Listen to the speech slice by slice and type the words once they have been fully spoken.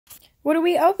What are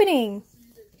we opening?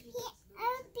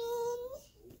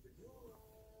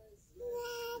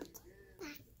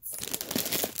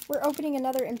 We're opening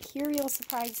another Imperial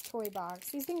surprise toy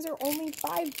box. These things are only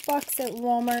 $5 at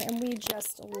Walmart and we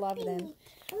just love them.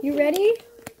 You ready?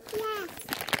 Yes.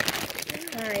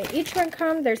 Alright, each one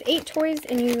comes, there's 8 toys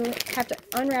and you have to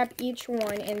unwrap each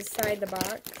one inside the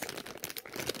box.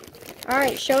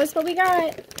 Alright, show us what we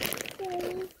got.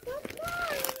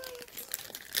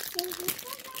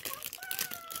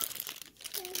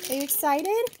 Are you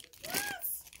excited?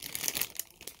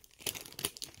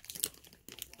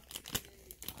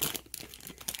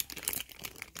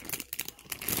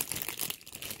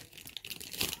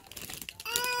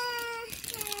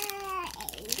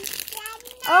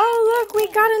 Oh, look, we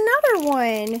got another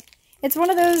one. It's one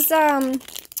of those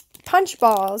punch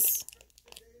balls.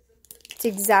 It's the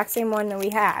exact same one that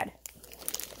we had.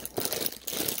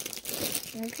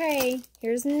 Okay,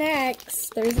 here's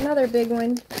next. There's another big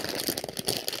one.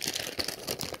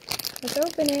 Let's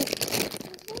open it.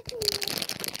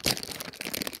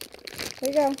 Here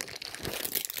you go.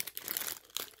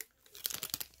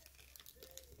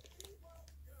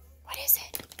 What is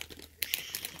it?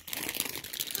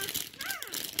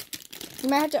 You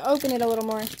might have to open it a little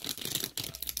more.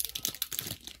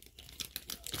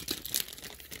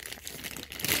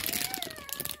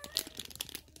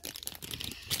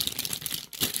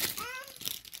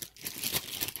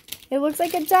 It looks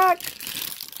like a duck.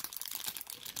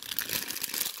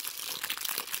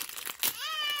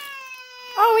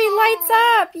 Oh, he lights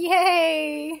up!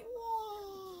 Yay!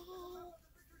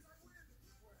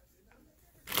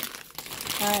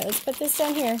 Alright, let's put this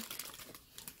down here.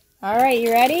 Alright,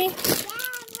 you ready?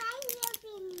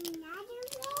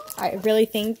 I really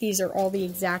think these are all the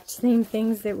exact same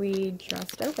things that we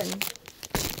just opened.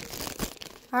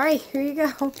 Alright, here you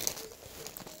go.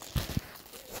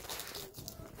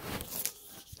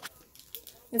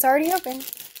 It's already open.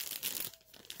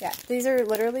 Yeah, these are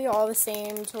literally all the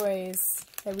same toys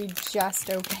that we just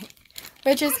opened.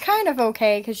 Which is kind of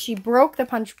okay, because she broke the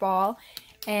punch ball,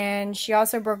 and she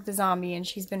also broke the zombie, and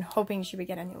she's been hoping she would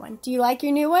get a new one. Do you like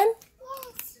your new one?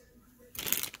 Yes.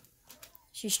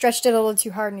 She stretched it a little too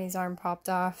hard and his arm popped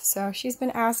off, so she's been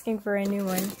asking for a new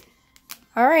one.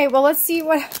 Alright, well let's see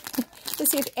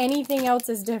if anything else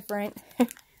is different. I'm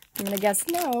gonna guess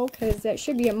no, because that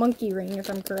should be a monkey ring if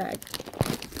I'm correct.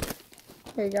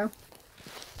 There you go.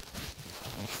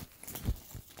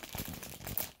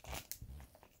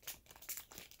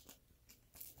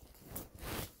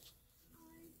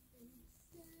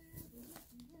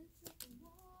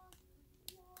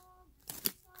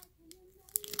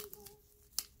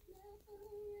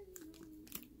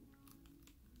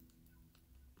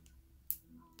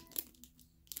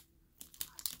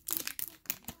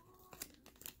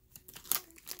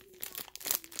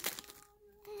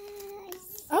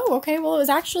 Oh, okay. Well, it was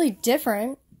actually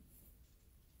different.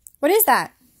 What is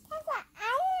that? That's an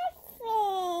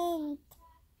elephant.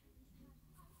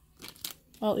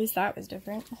 Well, at least that was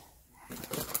different.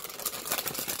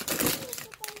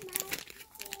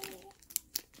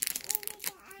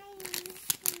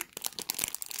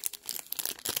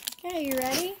 Okay, you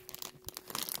ready?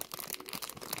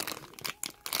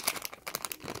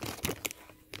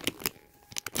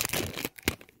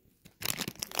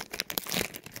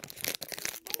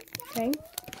 Okay.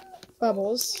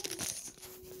 Bubbles.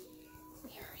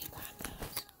 We already got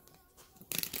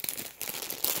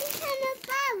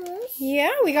those.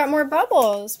 Yeah, we got more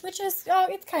bubbles, which is, oh,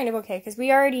 it's kind of okay, because we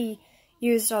already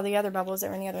used all the other bubbles that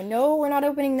were in the other. No, we're not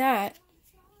opening that.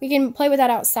 We can play with that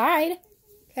outside.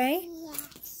 Okay?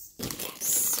 Yes.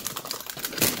 Yes.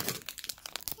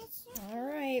 All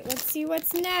right, let's see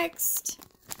what's next.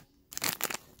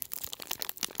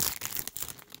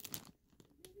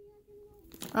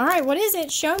 All right, what is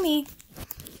it? Show me.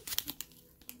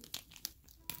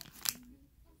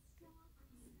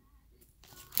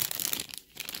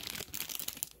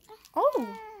 Oh,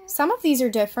 some of these are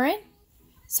different.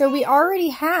 So we already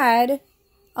had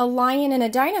a lion and a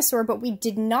dinosaur, but we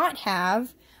did not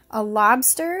have a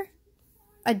lobster,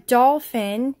 a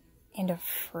dolphin, and a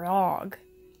frog.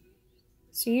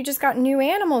 So you just got new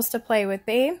animals to play with,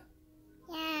 babe.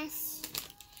 Yes.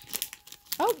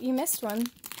 Oh, you missed one.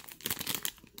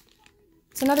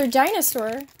 It's another dinosaur.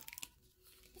 It's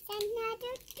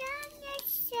another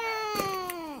dinosaur.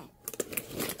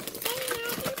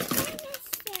 Another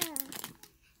dinosaur.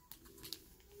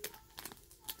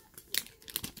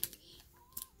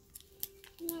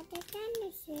 Another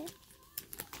dinosaur.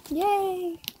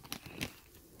 Yay!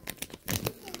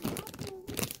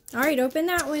 All right, open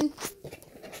that one.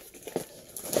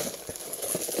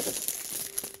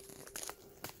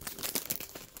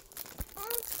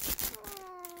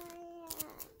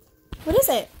 is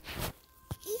it?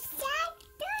 It's a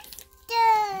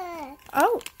duster.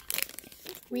 Oh,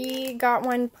 we got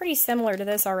one pretty similar to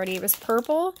this already. It was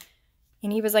purple,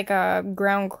 and he was like a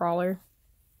ground crawler.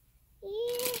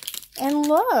 Yeah. And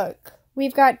look,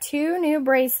 we've got 2 new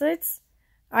bracelets.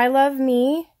 I love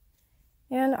me,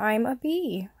 and I'm a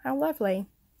bee. How lovely.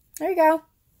 There you go.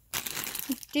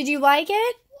 Did you like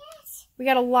it? Yes. We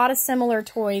got a lot of similar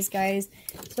toys, guys.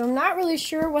 So I'm not really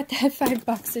sure what that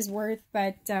 $5 is worth,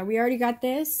 but we already got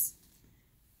this.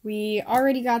 We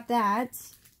already got that.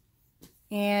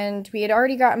 And we had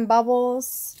already gotten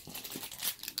bubbles.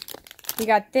 We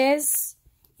got this.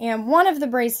 And one of the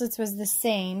bracelets was the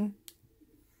same.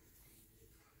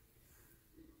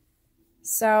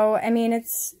 So, I mean,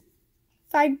 it's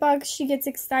 $5. She gets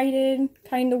excited.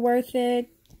 Kind of worth it.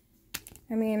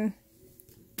 I mean,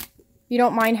 you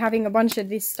don't mind having a bunch of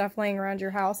this stuff laying around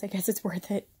your house. I guess it's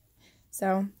worth it.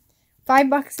 So,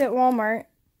 $5 at Walmart.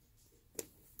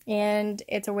 And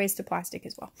it's a waste of plastic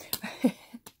as well.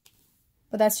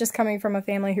 But that's just coming from a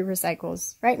family who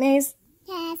recycles. Right, Maze?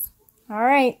 Yes. All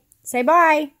right. Say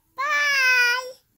bye.